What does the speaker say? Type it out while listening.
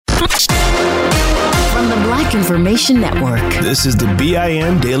From the Black Information Network, this is the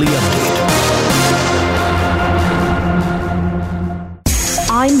BIN Daily Update.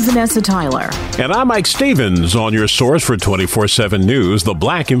 I'm Vanessa Tyler. And I'm Mike Stevens, on your source for 24/7 News, the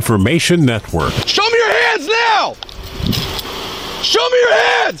Black Information Network. Show me your hands now! Show me your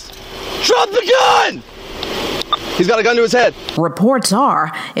hands! Drop the gun! He's got a gun to his head. Reports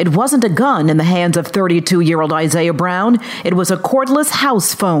are it wasn't a gun in the hands of 32-year-old Isaiah Brown. It was a cordless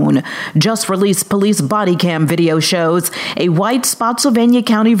house phone. Just released police body cam video shows a white Spotsylvania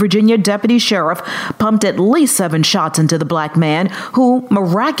County, Virginia deputy sheriff pumped at least 7 shots into the black man, who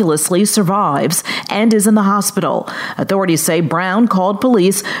miraculously survives and is in the hospital. Authorities say Brown called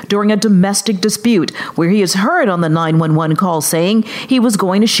police during a domestic dispute where he is heard on the 911 call saying he was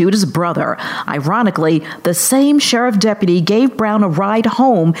going to shoot his brother. Ironically, the same sheriff deputy gave Brown a ride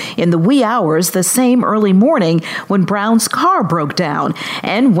home in the wee hours the same early morning when Brown's car broke down.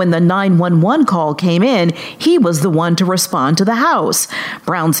 And when the 911 call came in, he was the one to respond to the house.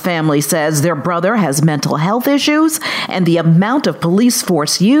 Brown's family says their brother has mental health issues and the amount of police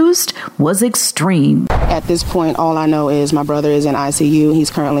force used was extreme. At this point, all I know is my brother is in ICU.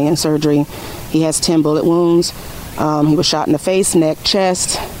 He's currently in surgery. He has 10 bullet wounds. He was shot in the face, neck,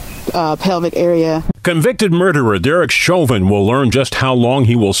 chest, pelvic area. Convicted murderer Derek Chauvin will learn just how long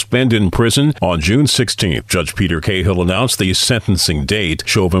he will spend in prison on June 16th. Judge Peter Cahill announced the sentencing date.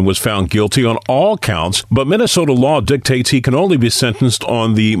 Chauvin was found guilty on all counts, but Minnesota law dictates he can only be sentenced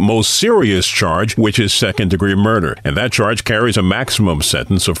on the most serious charge, which is second-degree murder. And that charge carries a maximum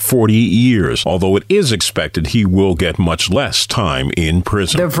sentence of 40 years, although it is expected he will get much less time in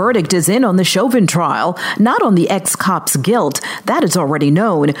prison. The verdict is in on the Chauvin trial, not on the ex-cop's guilt. That is already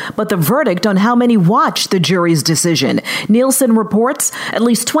known, but the verdict on how many watched the jury's decision. Nielsen reports at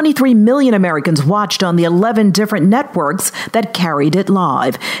least 23 million Americans watched on the 11 different networks that carried it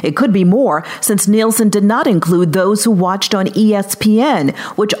live. It could be more, since Nielsen did not include those who watched on ESPN,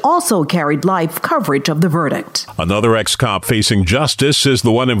 which also carried live coverage of the verdict. Another ex-cop facing justice is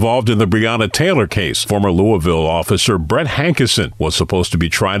the one involved in the Breonna Taylor case. Former Louisville officer Brett Hankison was supposed to be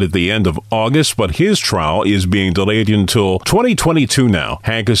tried at the end of August, but his trial is being delayed until 2022 now.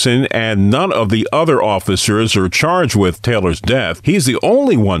 Hankison and none of the other officers are charged with Taylor's death. He's the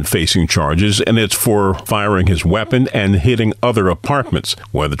only one facing charges, and it's for firing his weapon and hitting other apartments.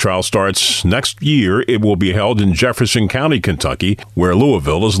 When the trial starts next year, it will be held in Jefferson County, Kentucky, where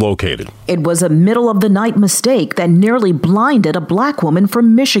Louisville is located. It was a middle-of-the-night mistake that nearly blinded a black woman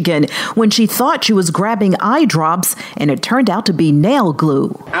from Michigan when she thought she was grabbing eye drops, and it turned out to be nail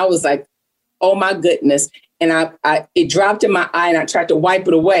glue. I was like, oh my goodness. And it dropped in my eye, and I tried to wipe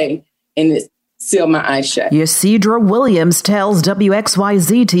it away, and it sealed my eyes shut. Yasidra Williams tells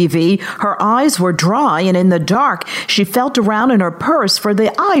WXYZ-TV her eyes were dry, and in the dark, she felt around in her purse for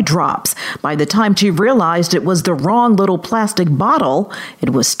the eye drops. By the time she realized it was the wrong little plastic bottle,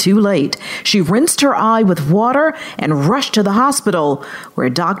 it was too late. She rinsed her eye with water and rushed to the hospital, where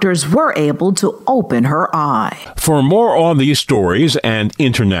doctors were able to open her eye. For more on these stories and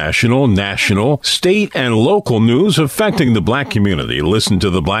international, national, state, and local news affecting the black community, listen to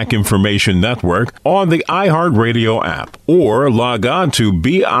the Black Information Network on the iHeartRadio app or log on to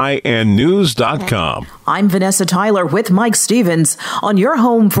BINnews.com. I'm Vanessa Tyler with Mike Stevens on your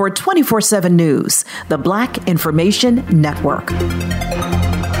home for 24/7 News, the Black Information Network.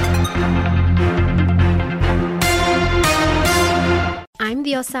 I'm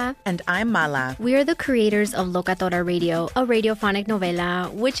Diosa. And I'm Mala. We are the creators of Locatora Radio, a radiophonic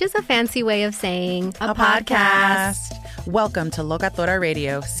novela, which is a fancy way of saying a podcast. Welcome to Locatora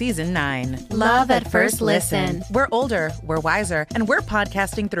Radio, Season 9. Love at first listen. We're older, we're wiser, and we're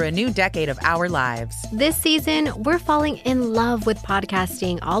podcasting through a new decade of our lives. This season, we're falling in love with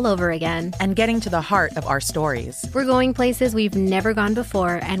podcasting all over again. And getting to the heart of our stories. We're going places we've never gone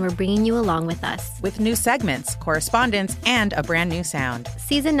before, and we're bringing you along with us. With new segments, correspondence, and a brand new sound.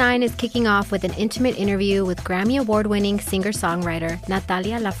 Season 9 is kicking off with an intimate interview with Grammy Award-winning singer-songwriter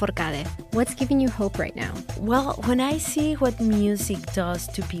Natalia Lafourcade. What's giving you hope right now? Well, when I see what music does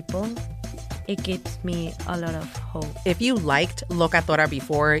to people, it gives me a lot of hope. If you liked Locatora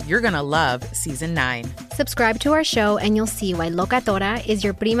before, you're going to love Season 9. Subscribe to our show and you'll see why Locatora is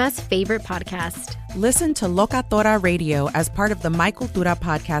your prima's favorite podcast. Listen to Locatora Radio as part of the My Cultura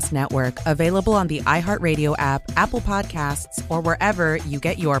Podcast Network, available on the iHeartRadio app, Apple Podcasts, or wherever you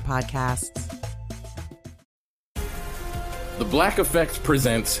get your podcasts. The Black Effect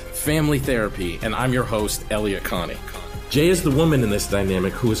presents Family Therapy, and I'm your host, Elliot Connie. Jay is the woman in this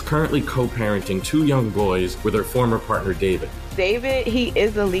dynamic who is currently co-parenting 2 young boys with her former partner, David. David, he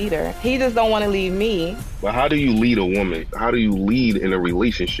is a leader. He just don't want to leave me. But how do you lead a woman? How do you lead in a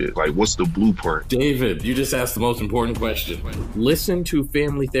relationship? Like, what's the blueprint? David, you just asked the most important question. Listen to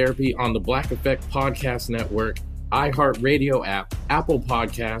Family Therapy on the Black Effect Podcast Network, iHeartRadio app, Apple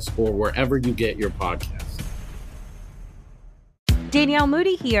Podcasts, or wherever you get your podcasts. Danielle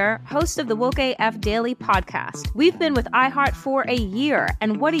Moody here, host of the Woke AF Daily podcast. We've been with iHeart for a year,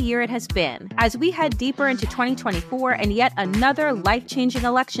 and what a year it has been. As we head deeper into 2024 and yet another life-changing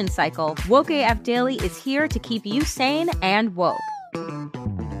election cycle, Woke AF Daily is here to keep you sane and woke.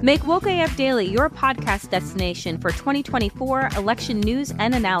 Make Woke AF Daily your podcast destination for 2024 election news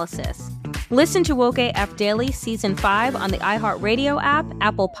and analysis. Listen to Woke AF Daily Season 5 on the iHeartRadio app,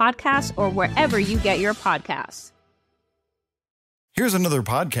 Apple Podcasts, or wherever you get your podcasts. Here's another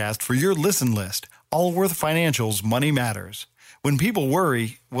podcast for your listen list. Allworth Financial's Money Matters. When people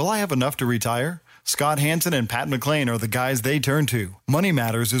worry, will I have enough to retire? Scott Hansen and Pat McClain are the guys they turn to. Money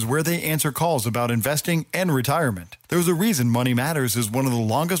Matters is where they answer calls about investing and retirement. There's a reason Money Matters is one of the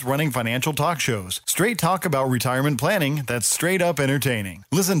longest-running financial talk shows. Straight talk about retirement planning that's straight-up entertaining.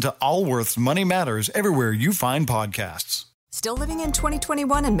 Listen to Allworth's Money Matters everywhere you find podcasts. Still living in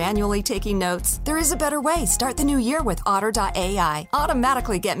 2021 and manually taking notes? There is a better way. Start the new year with Otter.ai.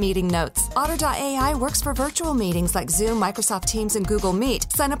 Automatically get meeting notes. Otter.ai works for virtual meetings like Zoom, Microsoft Teams, and Google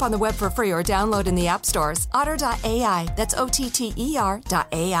Meet. Sign up on the web for free or download in the app stores. Otter.ai. That's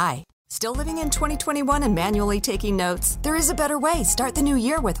OTTER.ai. Still living in 2021 and manually taking notes? There is a better way. Start the new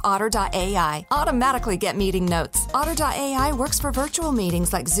year with Otter.ai. Automatically get meeting notes. Otter.ai works for virtual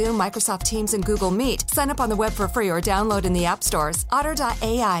meetings like Zoom, Microsoft Teams, and Google Meet. Sign up on the web for free or download in the app stores.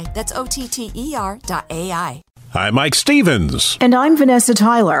 Otter.ai. That's OTTER.ai. I'm Mike Stevens. And I'm Vanessa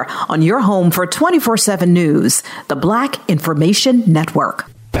Tyler on your home for 24/7 News, the Black Information Network.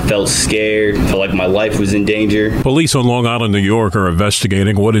 I felt scared, felt like my life was in danger. Police on Long Island, New York are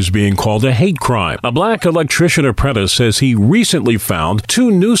investigating what is being called a hate crime. A black electrician apprentice says he recently found 2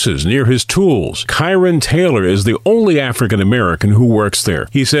 nooses near his tools. Kyron Taylor is the only African American who works there.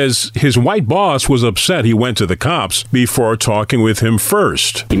 He says his white boss was upset he went to the cops before talking with him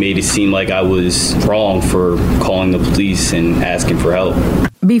first. He made it seem like I was wrong for calling the police and asking for help.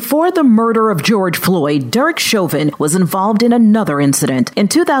 Before the murder of George Floyd, Derek Chauvin was involved in another incident. In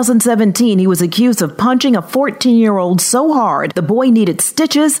 2017, he was accused of punching a 14-year-old so hard the boy needed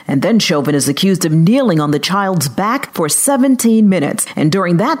stitches, and then Chauvin is accused of kneeling on the child's back for 17 minutes. And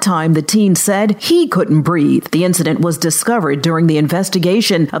during that time, the teen said he couldn't breathe. The incident was discovered during the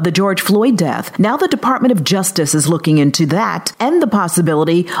investigation of the George Floyd death. Now the Department of Justice is looking into that and the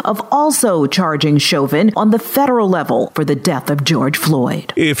possibility of also charging Chauvin on the federal level for the death of George Floyd.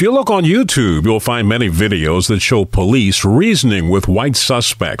 If you look on YouTube, you'll find many videos that show police reasoning with white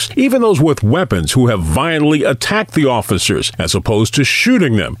suspects, even those with weapons who have violently attacked the officers, as opposed to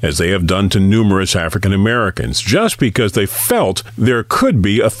shooting them, as they have done to numerous African Americans, just because they felt there could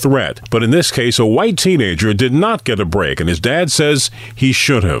be a threat. But in this case, a white teenager did not get a break, and his dad says he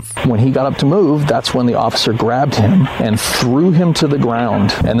should have. When he got up to move, that's when the officer grabbed him and threw him to the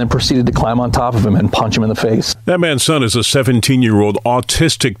ground, and then proceeded to climb on top of him and punch him in the face. That man's son is a 17-year-old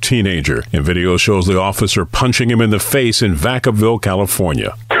autistic teenager, and video shows the officer punching him in the face in Vacaville,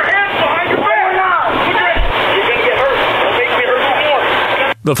 California.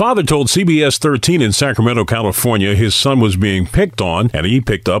 The father told CBS 13 in Sacramento, California, his son was being picked on, and he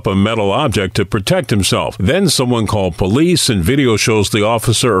picked up a metal object to protect himself. Then someone called police, and video shows the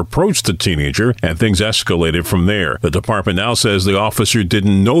officer approached the teenager, and things escalated from there. The department now says the officer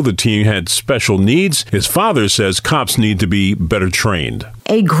didn't know the teen had special needs. His father says cops need to be better trained.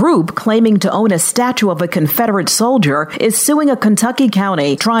 A group claiming to own a statue of a Confederate soldier is suing a Kentucky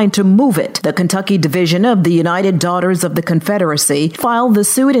county trying to move it. The Kentucky division of the United Daughters of the Confederacy filed the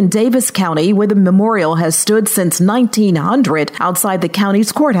suit in Davis County, where the memorial has stood since 1900 outside the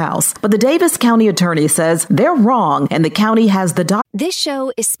county's courthouse. But the Davis County attorney says they're wrong, and the county has the This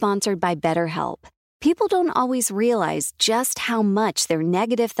show is sponsored by BetterHelp. People don't always realize just how much their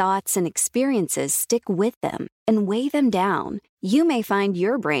negative thoughts and experiences stick with them and weigh them down. You may find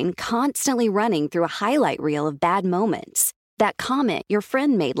your brain constantly running through a highlight reel of bad moments. That comment your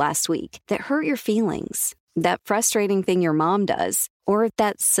friend made last week that hurt your feelings. That frustrating thing your mom does. Or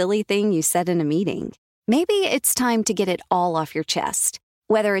that silly thing you said in a meeting. Maybe it's time to get it all off your chest.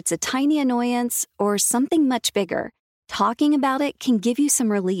 Whether it's a tiny annoyance or something much bigger, talking about it can give you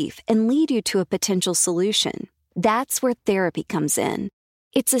some relief and lead you to a potential solution. That's where therapy comes in.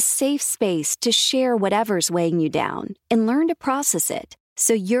 It's a safe space to share whatever's weighing you down and learn to process it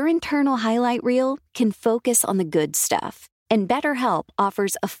so your internal highlight reel can focus on the good stuff. And BetterHelp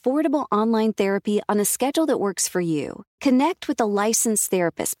offers affordable online therapy on a schedule that works for you. Connect with a licensed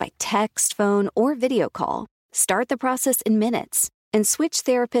therapist by text, phone, or video call. Start the process in minutes and switch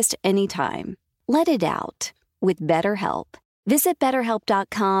therapist anytime. Let it out with BetterHelp. Visit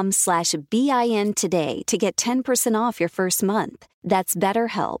BetterHelp.com/BIN today to get 10% off your first month. That's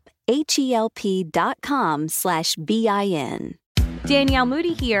BetterHelp, HELP.com/BIN. Danielle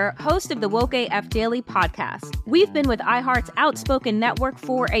Moody here, host of the Woke AF Daily podcast. We've been with iHeart's Outspoken Network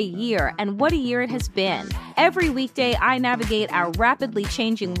for a year, and what a year it has been. Every weekday, I navigate our rapidly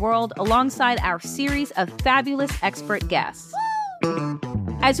changing world alongside our series of fabulous expert guests.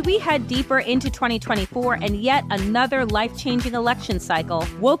 As we head deeper into 2024 and yet another life-changing election cycle,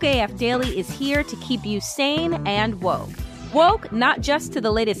 Woke AF Daily is here to keep you sane and woke. Woke not just to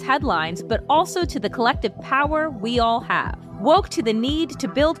the latest headlines, but also to the collective power we all have. Woke to the need to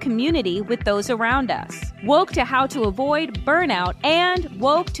build community with those around us. Woke to how to avoid burnout, and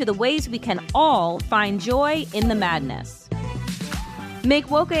woke to the ways we can all find joy in the madness.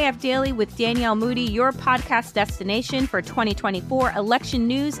 Make Woke AF Daily with Danielle Moody your podcast destination for 2024 election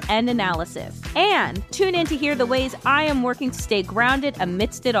news and analysis. And tune in to hear the ways I am working to stay grounded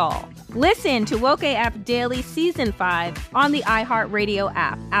amidst it all. Listen to Woke AF Daily Season 5 on the iHeartRadio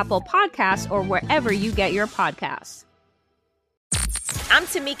app, Apple Podcasts, or wherever you get your podcasts. I'm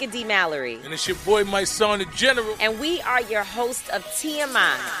Tamika D. Mallory. And it's your boy, my son, the General. And we are your hosts of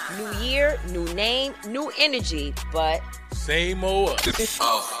TMI. New year, new name, new energy, but same old us.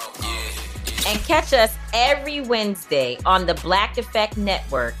 Oh, yeah. And catch us every Wednesday on the Black Effect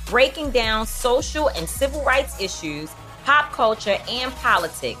Network, breaking down social and civil rights issues, pop culture, and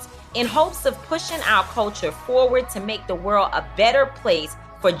politics in hopes of pushing our culture forward to make the world a better place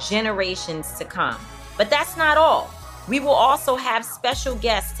for generations to come. But that's not all. We will also have special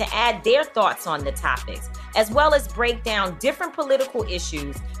guests to add their thoughts on the topics, as well as break down different political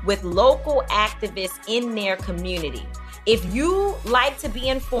issues with local activists in their community. If you like to be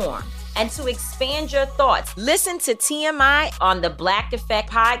informed and to expand your thoughts, listen to TMI on the Black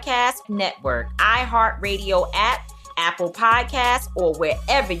Effect Podcast Network, iHeartRadio app, Apple Podcasts, or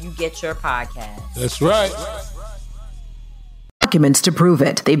wherever you get your podcasts. That's right. Documents to prove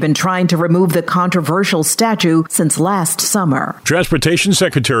it. They've been trying to remove the controversial statue since last summer. Transportation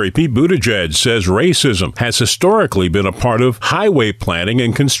Secretary Pete Buttigieg says racism has historically been a part of highway planning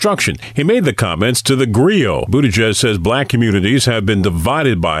and construction. He made the comments to the Griot. Buttigieg says black communities have been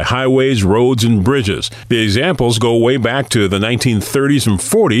divided by highways, roads, and bridges. The examples go way back to the 1930s and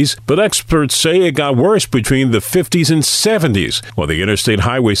 40s, but experts say it got worse between the 50s and 70s when the interstate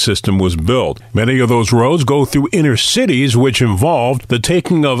highway system was built. Many of those roads go through inner cities, which involved the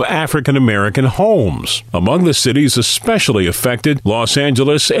taking of African-American homes. Among the cities especially affected, Los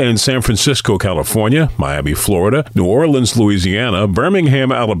Angeles and San Francisco, California, Miami, Florida, New Orleans, Louisiana,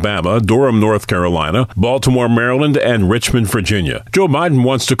 Birmingham, Alabama, Durham, North Carolina, Baltimore, Maryland, and Richmond, Virginia. Joe Biden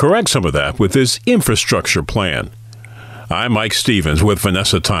wants to correct some of that with his infrastructure plan. I'm Mike Stevens with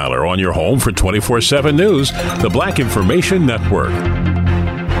Vanessa Tyler on your home for 24/7 News, the Black Information Network.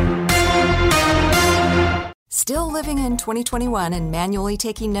 Still living in 2021 and manually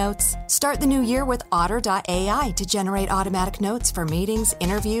taking notes? Start the new year with Otter.ai to generate automatic notes for meetings,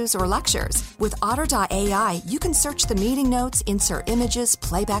 interviews, or lectures. With Otter.ai, you can search the meeting notes, insert images,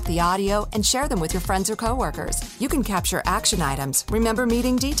 play back the audio, and share them with your friends or coworkers. You can capture action items, remember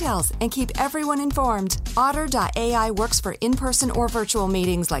meeting details, and keep everyone informed. Otter.ai works for in-person or virtual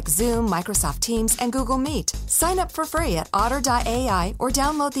meetings like Zoom, Microsoft Teams, and Google Meet. Sign up for free at Otter.ai or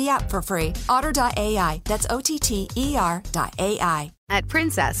download the app for free. Otter.ai, that's OTTER.ai. At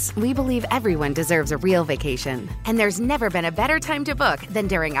Princess, we believe everyone deserves a real vacation. And there's never been a better time to book than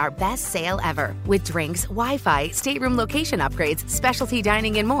during our best sale ever. With drinks, Wi-Fi, stateroom location upgrades, specialty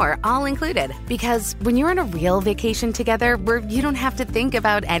dining, and more, all included. Because when you're on a real vacation together where you don't have to think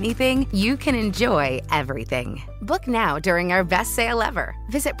about anything, you can enjoy everything. Book now during our best sale ever.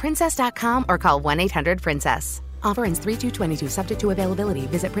 Visit princess.com or call 1-800-PRINCESS. Offer ends 3/2/22, subject to availability.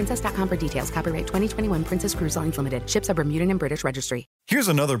 Visit princess.com for details. Copyright 2021 Princess Cruise Lines Limited. Ships are Bermudan and British Registry. Here's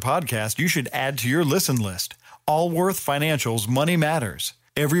another podcast you should add to your listen list. Allworth Financial's Money Matters.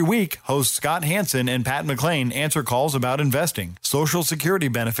 Every week, hosts Scott Hansen and Pat McClain answer calls about investing, Social Security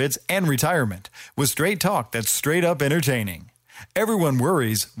benefits, and retirement with straight talk that's straight up entertaining. Everyone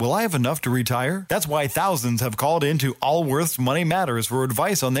worries, will I have enough to retire? That's why thousands have called into Allworth's Money Matters for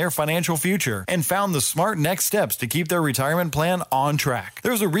advice on their financial future and found the smart next steps to keep their retirement plan on track.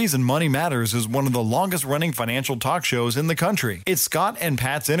 There's a reason Money Matters is one of the longest running financial talk shows in the country. It's Scott and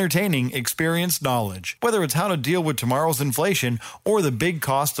Pat's entertaining, experienced knowledge. Whether it's how to deal with tomorrow's inflation or the big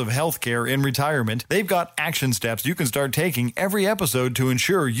costs of healthcare in retirement, they've got action steps you can start taking every episode to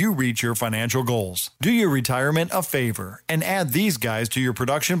ensure you reach your financial goals. Do your retirement a favor and add these guys to your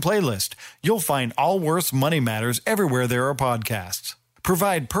production playlist. You'll find Allworth's Money Matters everywhere there are podcasts.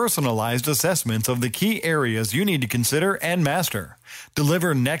 Provide personalized assessments of the key areas you need to consider and master.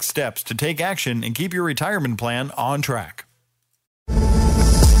 Deliver next steps to take action and keep your retirement plan on track.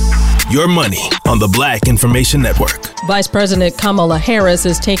 Your money on the Black Information Network. Vice President Kamala Harris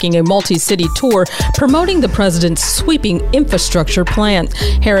is taking a multi-city tour promoting the president's sweeping infrastructure plan.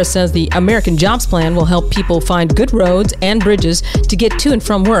 Harris says the American Jobs Plan will help people find good roads and bridges to get to and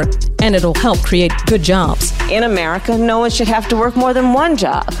from work, and it'll help create good jobs. In America, no one should have to work more than one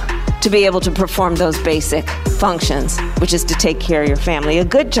job to be able to perform those basic functions, which is to take care of your family. A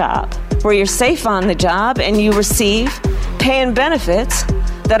good job where you're safe on the job and you receive pay and benefits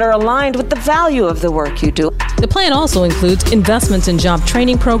that are aligned with the value of the work you do. The plan also includes investments in job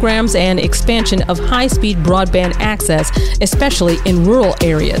training programs and expansion of high-speed broadband access, especially in rural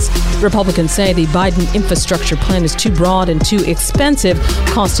areas. Republicans say the Biden infrastructure plan is too broad and too expensive,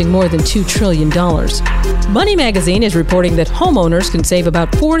 costing more than $2 trillion. Money Magazine is reporting that homeowners can save about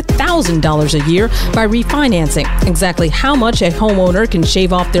 $4,000 a year by refinancing. Exactly how much a homeowner can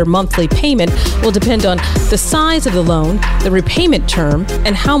shave off their monthly payment will depend on the size of the loan, the repayment term,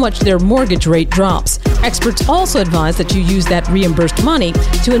 and how much their mortgage rate drops. Experts also advise that you use that reimbursed money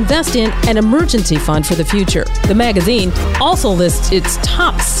to invest in an emergency fund for the future. The magazine also lists its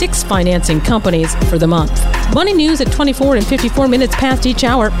top 6 financing companies for the month. Money news at 24 and 54 minutes past each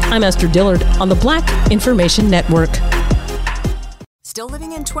hour. I'm Esther Dillard on the Black Information Network. Still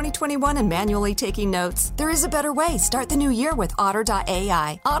living in 2021 and manually taking notes? There is a better way. Start the new year with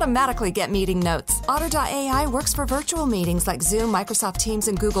Otter.ai. Automatically get meeting notes. Otter.ai works for virtual meetings like Zoom, Microsoft Teams,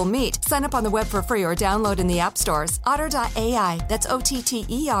 and Google Meet. Sign up on the web for free or download in the app stores. Otter.ai. That's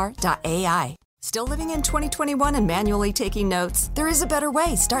OTTER.ai. Still living in 2021 and manually taking notes? There is a better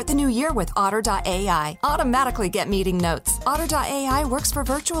way. Start the new year with Otter.ai. Automatically get meeting notes. Otter.ai works for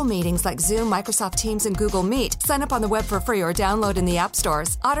virtual meetings like Zoom, Microsoft Teams, and Google Meet. Sign up on the web for free or download in the app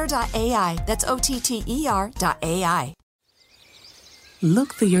stores. Otter.ai. That's OTTER.ai.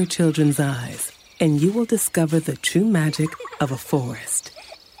 Look through your children's eyes, and you will discover the true magic of a forest.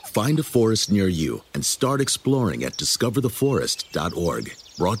 Find a forest near you and start exploring at discovertheforest.org.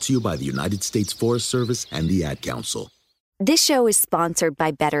 Brought to you by the United States Forest Service and the Ad Council. This show is sponsored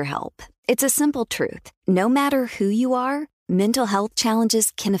by BetterHelp. It's a simple truth. No matter who you are, mental health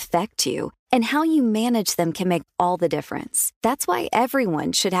challenges can affect you, and how you manage them can make all the difference. That's why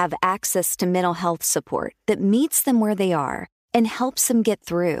everyone should have access to mental health support that meets them where they are and helps them get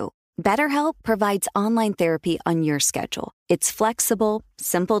through. BetterHelp provides online therapy on your schedule. It's flexible,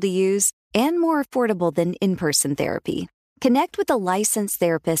 simple to use, and more affordable than in-person therapy. Connect with a licensed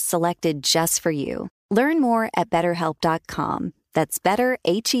therapist selected just for you. Learn more at BetterHelp.com. That's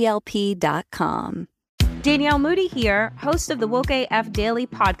BetterHelp.com. Danielle Moody here, host of the Woke AF Daily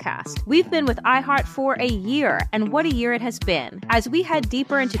podcast. We've been with iHeart for a year, and what a year it has been. As we head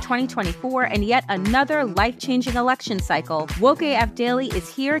deeper into 2024 and yet another life-changing election cycle, Woke AF Daily is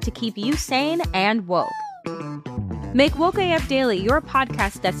here to keep you sane and woke. Make Woke AF Daily your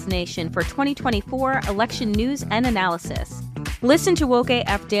podcast destination for 2024 election news and analysis. Listen to Woke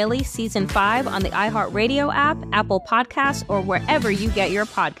AF Daily Season 5 on the iHeartRadio app, Apple Podcasts, or wherever you get your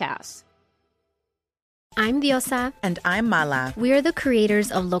podcasts. I'm Diosa. And I'm Mala. We are the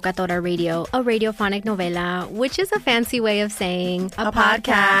creators of Locatora Radio, a radiophonic novela, which is a fancy way of saying a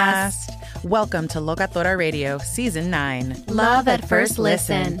podcast. Welcome to Locatora Radio Season 9. Love at first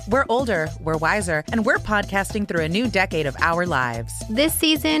listen. We're older, we're wiser, and we're podcasting through a new decade of our lives. This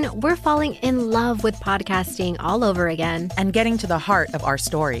season, we're falling in love with podcasting all over again. And getting to the heart of our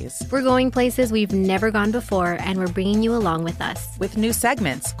stories. We're going places we've never gone before, and we're bringing you along with us. With new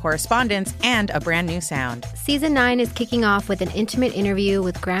segments, correspondence, and a brand new sound. Season 9 is kicking off with an intimate interview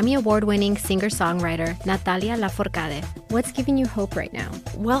with Grammy Award-winning singer-songwriter Natalia Lafourcade. What's giving you hope right now?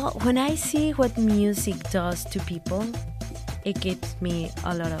 Well, when I see what music does to people, it gives me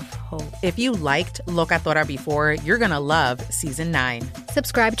a lot of hope. If you liked Locatora before, you're going to love Season 9.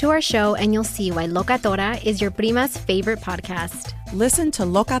 Subscribe to our show and you'll see why Locatora is your prima's favorite podcast. Listen to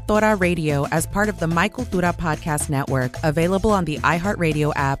Locatora Radio as part of the My Cultura Podcast Network, available on the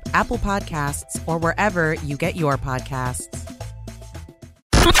iHeartRadio app, Apple Podcasts, or wherever you get your podcasts.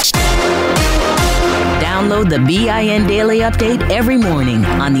 Download the BIN Daily Update every morning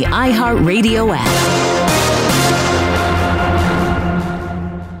on the iHeartRadio app.